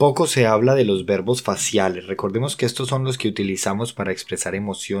Poco se habla de los verbos faciales. Recordemos que estos son los que utilizamos para expresar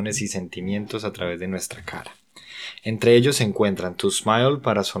emociones y sentimientos a través de nuestra cara. Entre ellos se encuentran to smile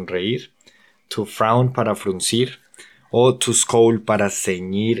para sonreír, to frown para fruncir o to scowl para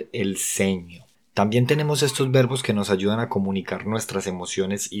ceñir el ceño. También tenemos estos verbos que nos ayudan a comunicar nuestras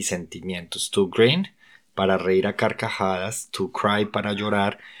emociones y sentimientos. To grin para reír a carcajadas, to cry para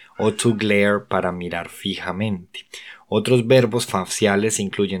llorar o to glare para mirar fijamente. Otros verbos faciales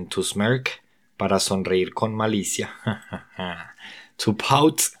incluyen to smirk para sonreír con malicia, to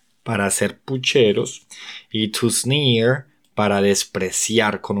pout para hacer pucheros y to sneer para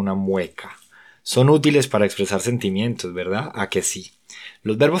despreciar con una mueca. Son útiles para expresar sentimientos, ¿verdad? ¿A que sí?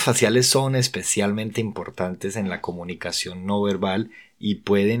 Los verbos faciales son especialmente importantes en la comunicación no verbal y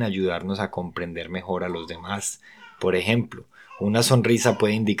pueden ayudarnos a comprender mejor a los demás. Por ejemplo, una sonrisa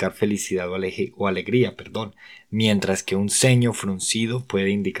puede indicar felicidad o alegría, mientras que un ceño fruncido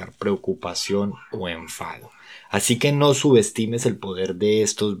puede indicar preocupación o enfado. Así que no subestimes el poder de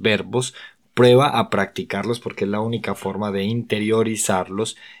estos verbos. Prueba a practicarlos porque es la única forma de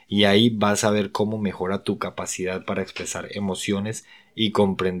interiorizarlos y ahí vas a ver cómo mejora tu capacidad para expresar emociones y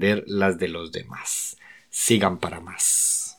comprender las de los demás. Sigan para más.